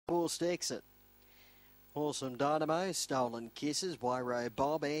forced exit. Awesome Dynamo, Stolen Kisses, Wyro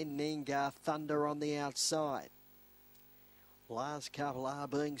Bob and Nengar Thunder on the outside. Last couple are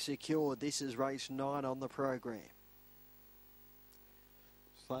being secured. This is race 9 on the program.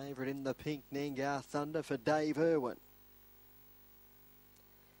 Favourite in the pink, Nengar Thunder for Dave Irwin.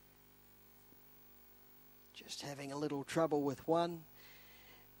 Just having a little trouble with one.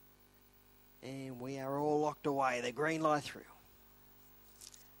 And we are all locked away. The green light through.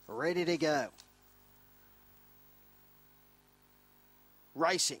 Ready to go.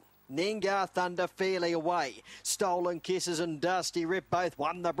 Racing. Nengar Thunder fairly away. Stolen Kisses and Dusty Rip both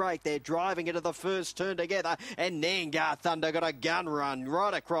won the break. They're driving into the first turn together, and Nengar Thunder got a gun run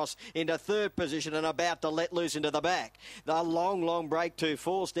right across into third position and about to let loose into the back. The long break to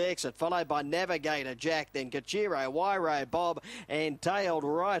forced exit, followed by Navigator Jack, then Kachiro, Wyro Bob, and tailed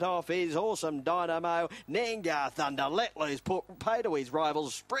right off is Awesome Dynamo. Nengar Thunder let loose, pay to his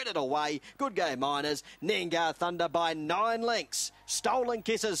rivals, spread it away. Good go, Miners. Nengar Thunder by 9 lengths. Stolen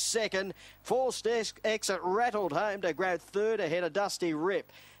Kisses second. Forced exit rattled home to grab third ahead of Dusty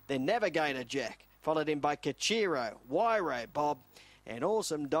Rip. Then Navigator Jack, followed in by Kachiro, Wyro Bob, and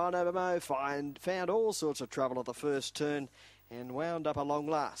Awesome Dynamo found all sorts of trouble at the first turn and wound up a long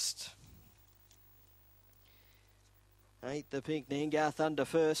last. 8 the pink, Nengar Thunder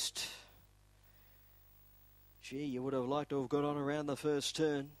first. Gee, you would have liked to have got on around the first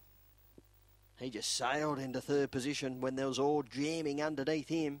turn. He just sailed into third position when there was all jamming underneath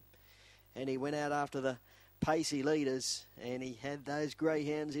him. And he went out after the pacey leaders. And he had those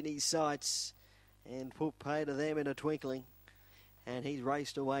greyhounds in his sights. And put pay to them in a twinkling. And he's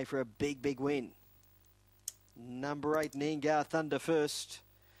raced away for a big win. Number 8, Nengar Thunder first.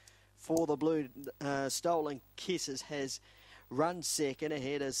 For the blue, Stolen Kisses has run second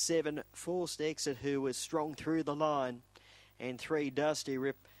ahead of 7, Forced Exit, who was strong through the line. And 3, Dusty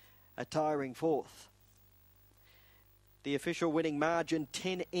Rip, a tiring fourth. The official winning margin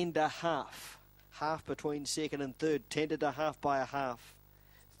 10.5. Half between second and third, 10.5 by a half.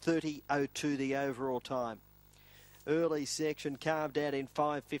 30.02 the overall time. Early section carved out in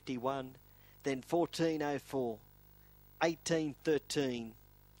 5.51, then 14.04, 18.13,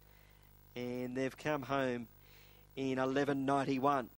 and they've come home in 11.91.